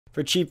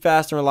For cheap,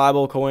 fast, and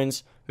reliable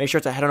coins, make sure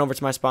to head on over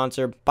to my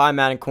sponsor,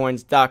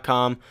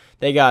 BuyMaddenCoins.com.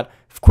 They got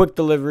quick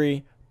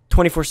delivery,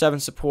 24/7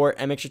 support,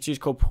 and make sure to use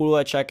code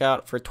POODLE at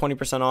checkout for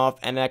 20% off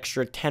and an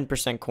extra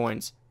 10%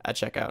 coins at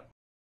checkout.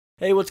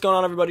 Hey, what's going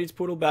on, everybody? It's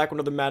Poodle back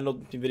with another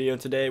Madden video,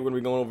 and today we're going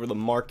to be going over the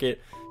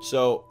market.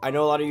 So, I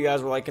know a lot of you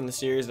guys were liking the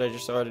series that I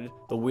just started,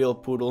 The Wheel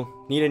of Poodle.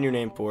 Need a new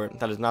name for it.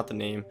 That is not the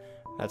name.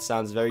 That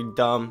sounds very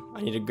dumb.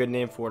 I need a good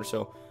name for it,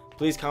 so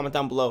please comment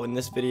down below in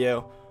this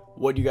video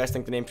what you guys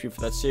think the name should be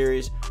for that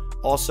series.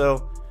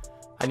 Also,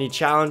 I need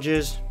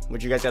challenges,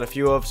 which you guys got a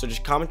few of, so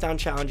just comment down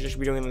challenges I should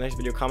be doing in the next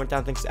video. Comment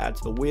down things to add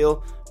to the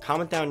wheel,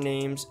 comment down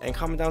names, and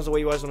comment down the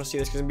way you guys want to see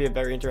this, because it's going to be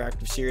a very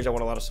interactive series. I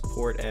want a lot of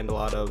support and a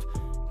lot of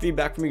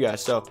feedback from you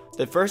guys. So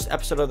the first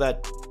episode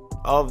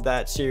of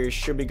that series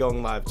should be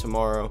going live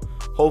tomorrow,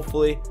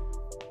 hopefully.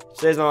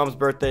 Today's my mom's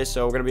birthday,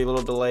 so we're going to be a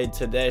little delayed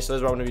today, so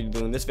that's why I'm going to be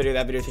doing this video.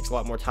 That video takes a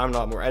lot more time, a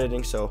lot more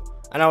editing, so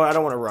I know I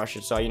don't want to rush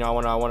it, so I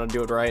want to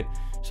do it right.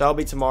 So I'll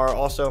be tomorrow.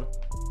 Also,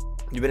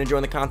 if you've been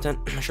enjoying the content,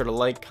 make sure to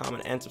like,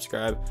 comment, and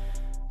subscribe.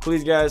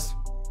 Please, guys,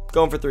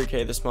 going for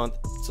 3K this month.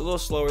 It's a little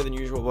slower than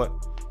usual, but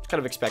it's kind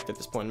of expected at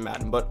this point in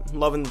Madden. But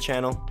loving the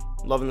channel,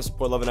 loving the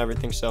support, loving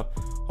everything. So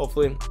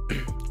hopefully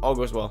all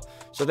goes well.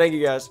 So thank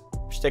you guys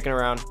for sticking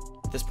around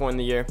at this point in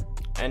the year.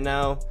 And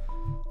now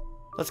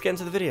let's get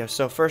into the video.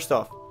 So first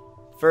off,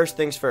 first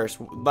things first.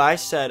 I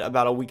said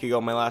about a week ago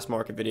in my last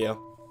market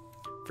video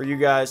for you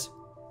guys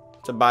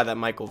to buy that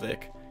Michael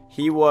Vick.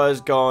 He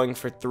was going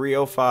for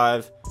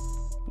 305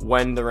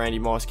 when the Randy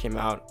Moss came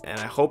out, and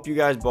I hope you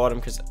guys bought him,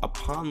 because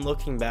upon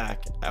looking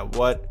back at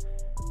what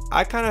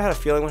I kind of had a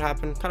feeling would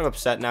happen, kind of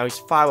upset now. He's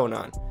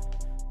 509.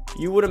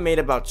 You would have made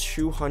about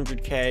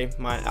 200k,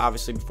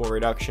 obviously before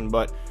reduction,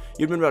 but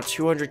you'd been about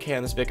 200k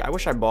on this Vick. I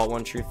wish I bought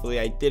one, truthfully.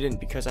 I didn't,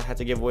 because I had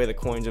to give away the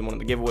coins in one of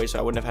the giveaways, so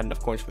I wouldn't have had enough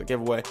coins for the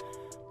giveaway,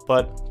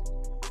 but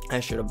I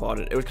should have bought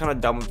it. It was kind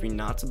of dumb of me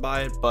not to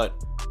buy it, but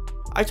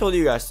I told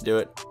you guys to do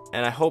it,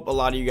 and I hope a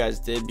lot of you guys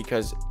did,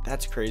 because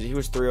that's crazy. He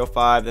was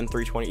 305, then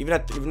 320. Even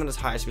at his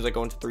highest, he was like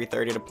going to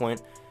 330 at a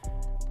point.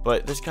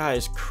 But this guy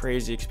is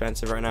crazy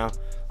expensive right now.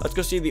 Let's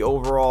go see the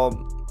overall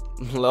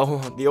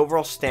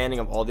standing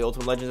of all the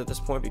Ultimate Legends at this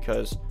point,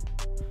 because,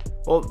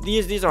 well,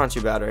 these aren't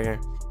too bad right here.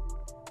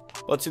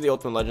 Let's see the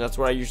Ultimate Legend. That's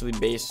what I usually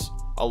base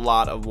a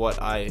lot of when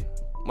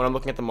I'm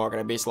looking at the market.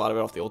 I base a lot of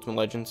it off the Ultimate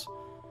Legends.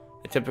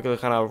 It typically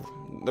kind of,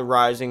 the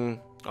rising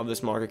of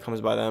this market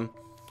comes by them.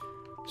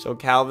 So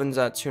Calvin's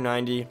at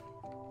 290.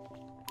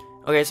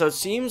 Okay, so it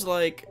seems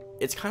like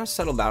it's kind of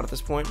settled out at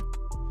this point.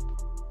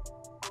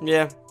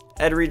 Yeah,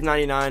 Ed Reed's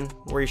 99,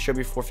 where he should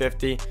be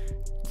 450.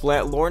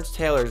 Lawrence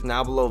Taylor is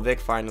now below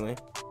Vick finally,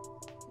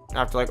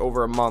 after like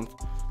over a month.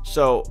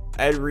 So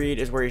Ed Reed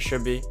is where he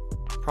should be.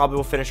 Probably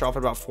will finish off at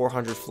about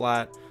 400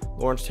 flat.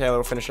 Lawrence Taylor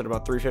will finish at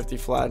about 350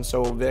 flat, and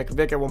so will Vick.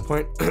 Vick at one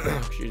point,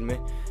 excuse me.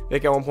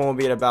 Vick at one point will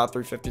be at about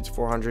 350 to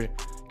 400.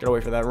 Gotta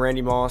wait for that.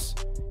 Randy Moss,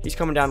 he's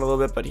coming down a little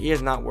bit, but he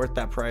is not worth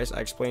that price. I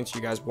explained to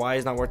you guys why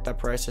he's not worth that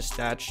price. His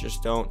stats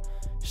just don't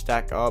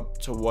stack up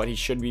to what he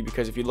should be,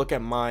 because if you look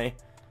at my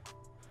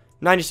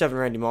 97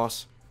 Randy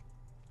Moss,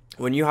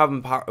 when you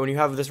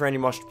have this Randy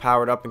Moss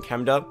powered up and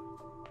chemmed up,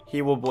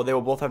 they will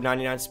both have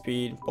 99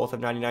 speed, both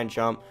have 99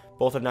 jump,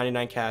 both have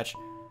 99 catch,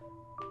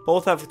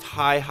 both have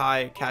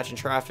high catch and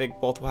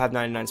traffic, both will have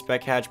 99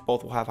 spec catch,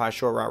 both will have high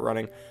short route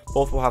running,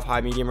 both will have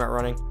high medium route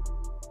running,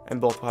 and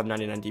both will have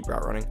 99 deep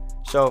route running.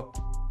 So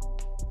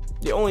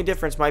the only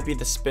difference might be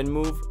the spin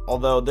move,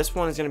 although this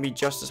one is going to be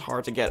just as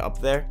hard to get up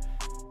there.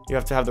 You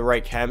have to have the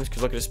right chems,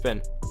 because look at his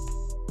spin,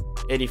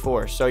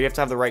 84. So you have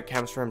to have the right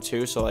chems for him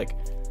too. So like,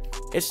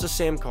 it's the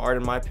same card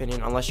in my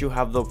opinion, unless you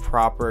have the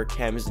proper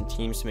chems and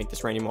teams to make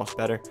this Randy Moss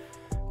better.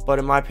 But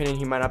in my opinion,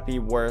 he might not be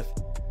worth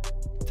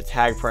the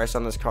tag price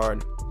on this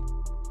card.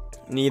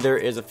 Neither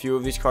is a few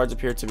of these cards up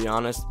here, to be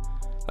honest.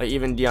 Like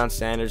even Deion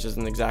Sanders is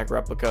an exact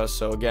replica.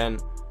 So again,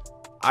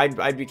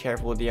 I'd be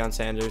careful with Deion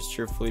Sanders,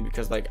 truthfully,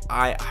 because like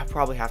I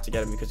probably have to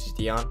get him because he's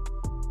Deion.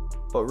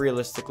 But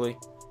realistically,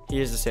 he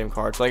is the same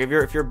card. So like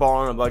if you're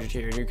balling on a budget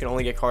here and you can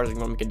only get cards that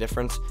can make a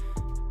difference,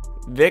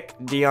 Vick,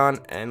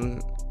 Deion,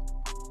 and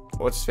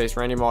what's his face,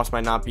 Randy Moss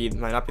might not be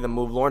the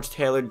move. Lawrence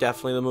Taylor,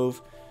 definitely the move.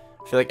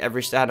 I feel like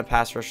every stat in a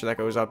pass rusher that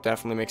goes up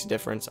definitely makes a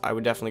difference. I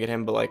would definitely get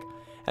him, but like,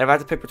 and if I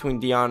had to pick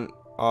between Deion,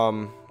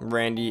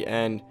 Randy,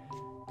 and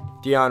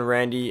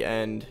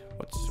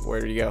where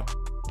did he go?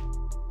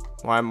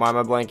 Why am I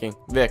blanking?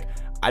 Vick.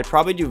 I'd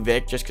probably do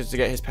Vick just because to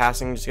get his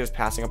passing,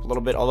 up a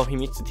little bit. Although he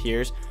meets the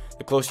tiers,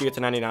 the closer you get to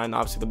 99,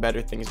 obviously the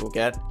better things we'll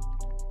get.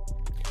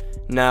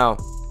 Now,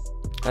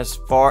 as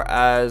far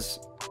as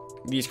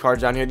these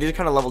cards down here, these are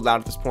kind of leveled out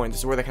at this point. This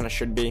is where they kind of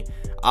should be.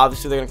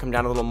 Obviously, they're going to come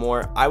down a little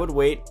more. I would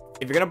wait.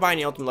 If you're going to buy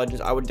any Ultimate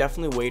Legends, I would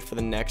definitely wait for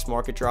the next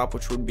market drop,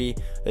 which would be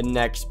the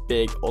next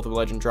big Ultimate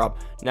Legend drop.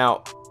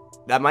 Now,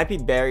 that might be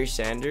Barry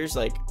Sanders.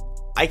 Like,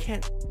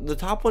 the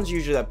top ones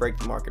usually that break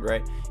the market,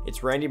 right?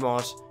 It's Randy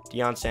Moss,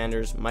 Deion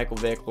Sanders, Michael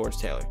Vick,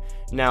 Lawrence Taylor.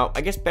 Now,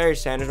 I guess Barry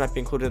Sanders might be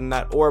included in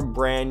that, or a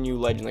brand new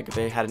legend, like if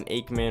they had an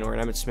Aikman or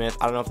an Emmitt Smith.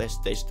 I don't know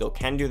if they still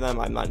can do them.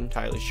 I'm not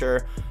entirely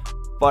sure.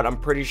 but I'm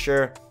pretty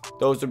sure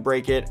those would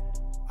break it.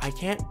 I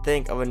can't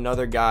think of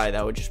another guy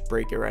that would just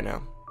break it right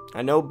now.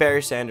 I know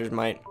Barry Sanders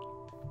might,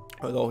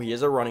 although he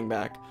is a running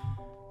back,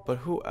 but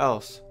who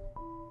else?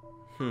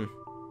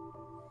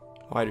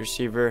 Wide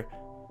receiver.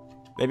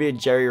 Maybe a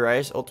Jerry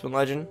Rice, Ultimate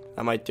Legend.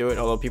 That might do it,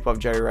 although people have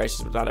Jerry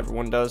Rice's, but not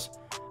everyone does.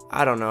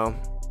 I don't know.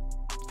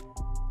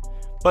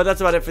 But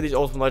that's about it for these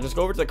Ultimate Legends.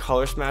 Go over to the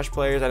Color Smash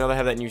players. I know they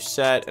have that new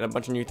set and a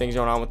bunch of new things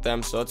going on with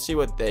them. So let's see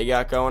what they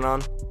got going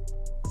on.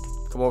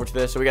 Come over to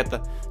this. So we got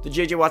the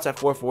J.J. Watts at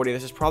 440.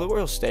 This is probably where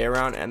he'll stay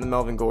around, and the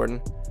Melvin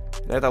Gordon.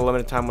 They got that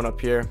limited time one up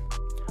here.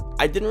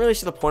 I didn't really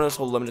see the point of this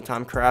whole limited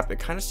time crap. It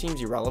kind of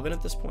seems irrelevant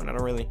at this point.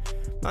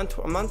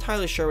 I'm not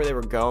entirely sure where they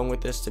were going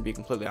with this, to be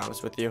completely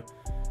honest with you.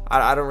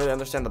 I don't really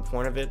understand the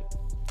point of it,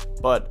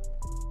 but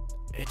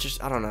it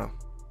just, I don't know.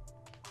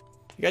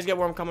 You guys get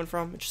where I'm coming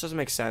from? It just doesn't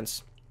make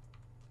sense.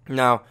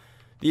 Now,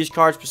 these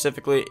cards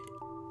specifically,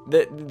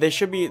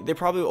 they're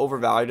probably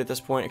overvalued at this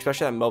point,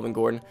 especially that Melvin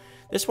Gordon.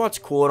 This one's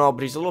cool and all,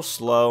 but he's a little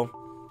slow.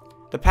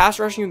 The pass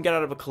rushing you can get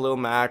out of a Khalil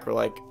Mack or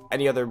like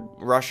any other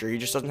rusher, he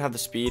just doesn't have the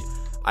speed.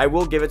 I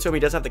will give it to him. He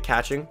does have the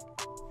catching.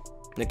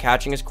 The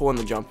catching is cool and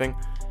the jumping,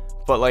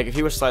 but like if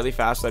he was slightly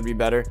faster, that'd be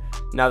better.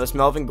 Now this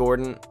Melvin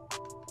Gordon,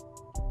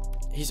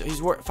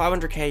 he's worth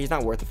 500k. He's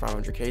not worth the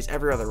 500k. He's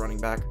every other running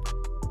back.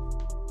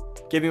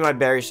 Give me my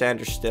Barry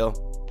Sanders still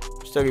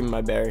give me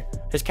my Barry.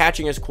 His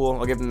catching is cool,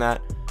 I'll give him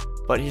that,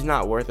 but he's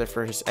not worth it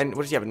for his, and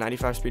what does he have, a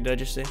 95 speed, did I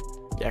just see?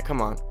 Yeah,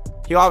 come on.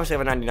 He obviously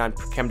have a 99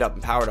 chemmed up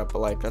and powered up, but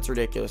like that's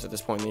ridiculous at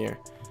this point in the year.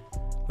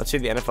 Let's see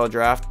the NFL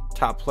draft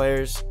top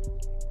players.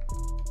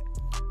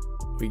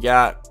 We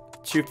got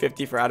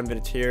 250 for Adam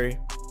Vinatieri.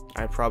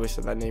 I probably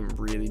said that name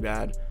really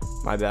bad,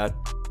 my bad.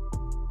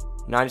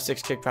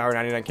 96 kick power,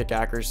 99 kick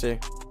accuracy,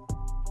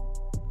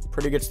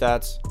 pretty good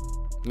stats.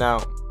 Now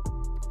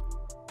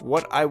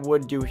what I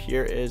would do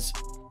here is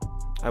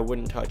I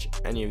wouldn't touch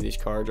any of these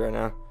cards right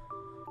now,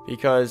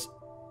 because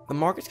the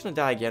market's gonna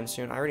die again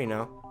soon. I already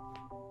know.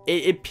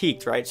 It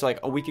peaked, right? So like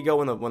a week ago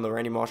when the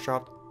Randy Moss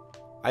dropped,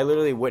 I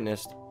literally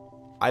witnessed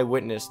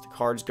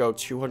cards go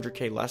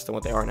 200k less than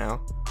what they are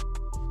now.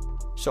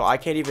 So I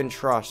couldn't even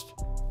trust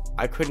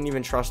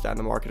that in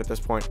the market at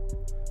this point.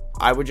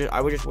 I would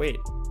just wait,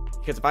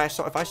 because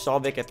if I saw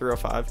Vic at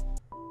 305,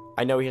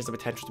 I know he has the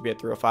potential to be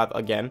at 305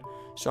 again.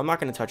 So I'm not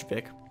gonna touch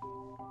Vic.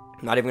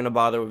 I'm not even gonna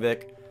bother with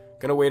Vic.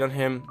 Gonna wait on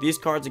him. These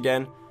cards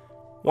again,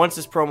 once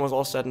this promo is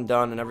all said and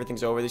done and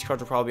everything's over, these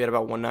cards will probably be at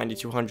about 190,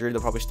 200.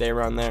 They'll probably stay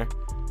around there.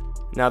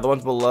 Now the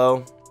ones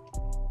below,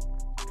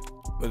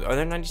 are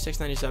there 96,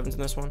 97s in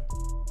this one?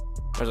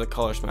 There's a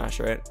Color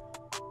Smash, right?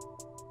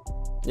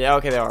 Yeah,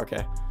 okay, they are.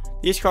 Okay,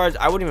 these cards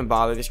I wouldn't even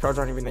bother. These cards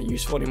aren't even that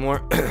useful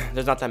anymore.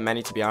 There's not that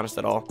many, to be honest,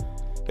 at all.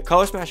 The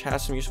Color Smash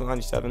has some useful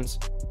 97s,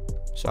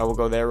 so I will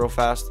go there real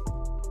fast.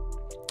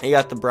 You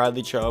got the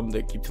Bradley Chubb,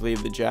 the Keep to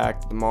Leave, the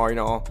Jack, the Mar, you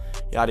know,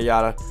 yada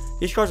yada.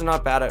 These cards are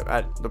not bad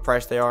at the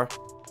price they are.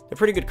 They're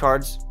pretty good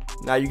cards.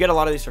 Now you get a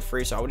lot of these for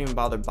free, so I wouldn't even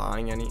bother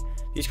buying any.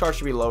 These cards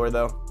should be lower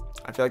though.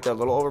 I feel like they're a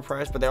little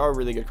overpriced, but they are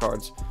really good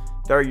cards.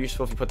 Very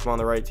useful if you put them on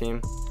the right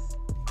team.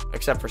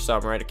 Except for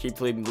some, right? A Keep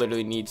to Leave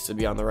literally needs to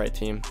be on the right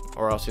team,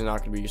 or else he's not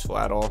going to be useful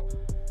at all.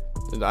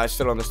 I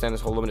still don't understand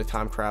this whole limited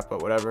time crap,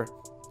 but whatever.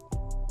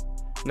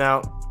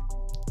 Now,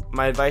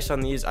 my advice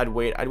on these, I'd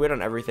wait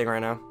on everything right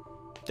now.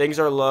 Things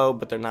are low,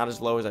 but they're not as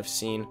low as I've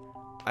seen.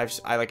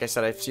 Like I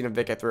said, I've seen a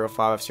Vic at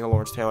 305. I've seen a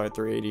Lawrence Taylor at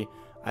 380.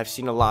 I've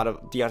seen a lot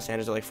of Deion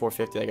Sanders at like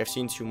 450. Like I've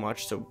seen too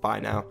much, so buy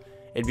now.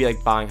 It'd be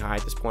like buying high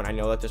at this point. I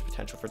know that there's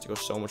potential for it to go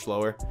so much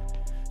lower.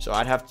 So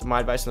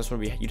my advice on this one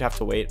would be you'd have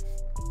to wait.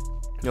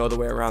 No other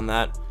way around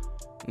that.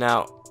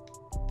 Now,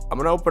 I'm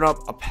gonna open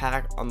up a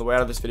pack on the way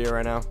out of this video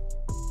right now.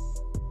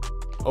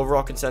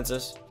 Overall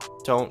consensus: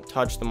 don't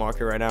touch the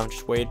market right now.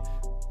 Just wait,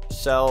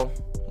 sell,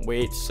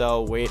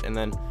 wait, and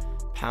then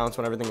pounce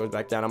when everything goes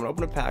back down. I'm gonna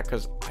open a pack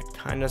because I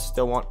kind of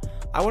still want.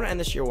 I want to end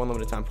this year one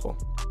limited time pull,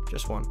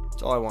 just one.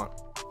 That's all I want.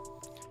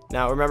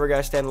 Now remember,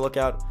 guys, stay on the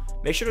lookout.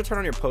 Make sure to turn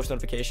on your post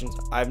notifications.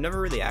 I've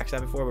never really asked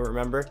that before, but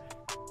remember,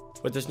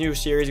 with this new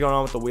series going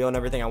on with the wheel and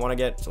everything, I want to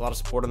get a lot of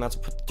support on that.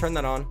 So turn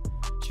that on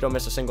so you don't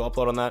miss a single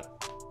upload on that.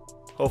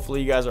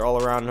 Hopefully, you guys are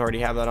all around and already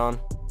have that on.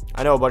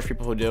 I know a bunch of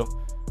people who do.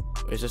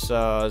 It's just it's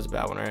a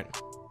bad one, right?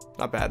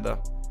 Not bad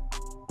though.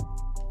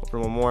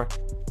 Open one more.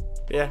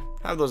 But yeah,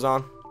 have those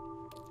on.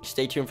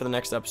 Stay tuned for the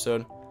next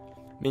episode.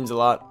 Means a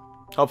lot.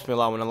 Helps me a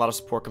lot when a lot of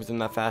support comes in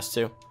that fast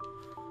too.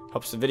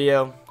 Helps the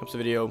video,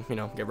 you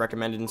know, get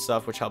recommended and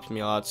stuff, which helps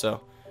me a lot.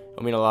 So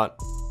it'll mean a lot.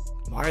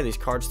 Why are these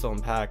cards still in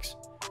packs?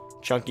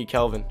 Chunky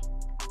Kelvin.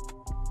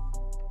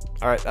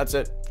 All right, that's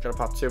it. Gotta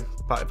pop two.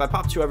 If I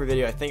pop two every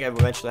video, I think I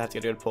eventually have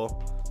to get a good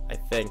pull. I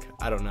think.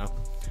 I don't know.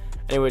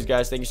 Anyways,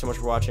 guys, thank you so much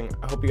for watching.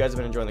 I hope you guys have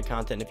been enjoying the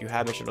content. If you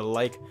have, make sure to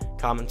like,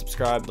 comment,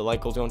 subscribe. The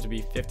like goal is going to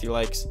be 50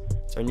 likes.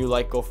 It's our new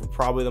like goal for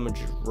probably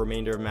the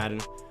remainder of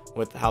Madden,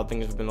 with how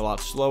things have been a lot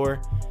slower.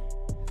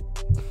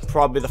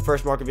 Probably the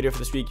first market video for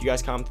this week. You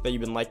guys commented that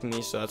you've been liking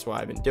these, so that's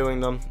why I've been doing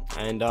them.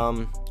 And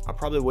I'll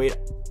probably wait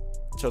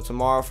till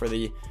tomorrow for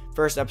the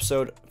first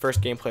episode,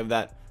 first gameplay of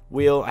that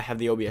wheel. I have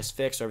the OBS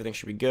fixed, so everything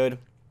should be good.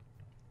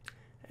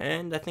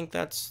 And I think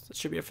that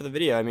should be it for the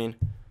video. I mean,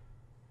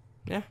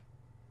 yeah.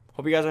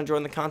 Hope you guys are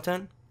enjoying the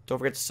content. Don't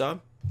forget to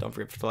sub. Don't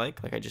forget to like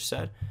I just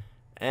said.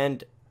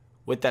 And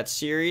with that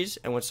series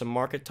and with some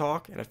market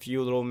talk and a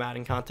few little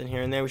Madden content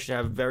here and there, we should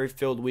have very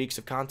filled weeks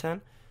of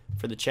content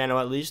for the channel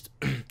at least.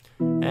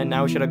 And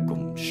now we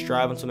should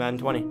strive on some Madden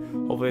 20.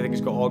 Hopefully things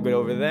go all good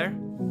over there.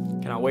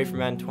 Cannot wait for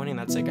Madden 20. And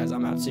that's it, guys.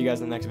 I'm out. See you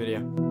guys in the next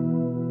video.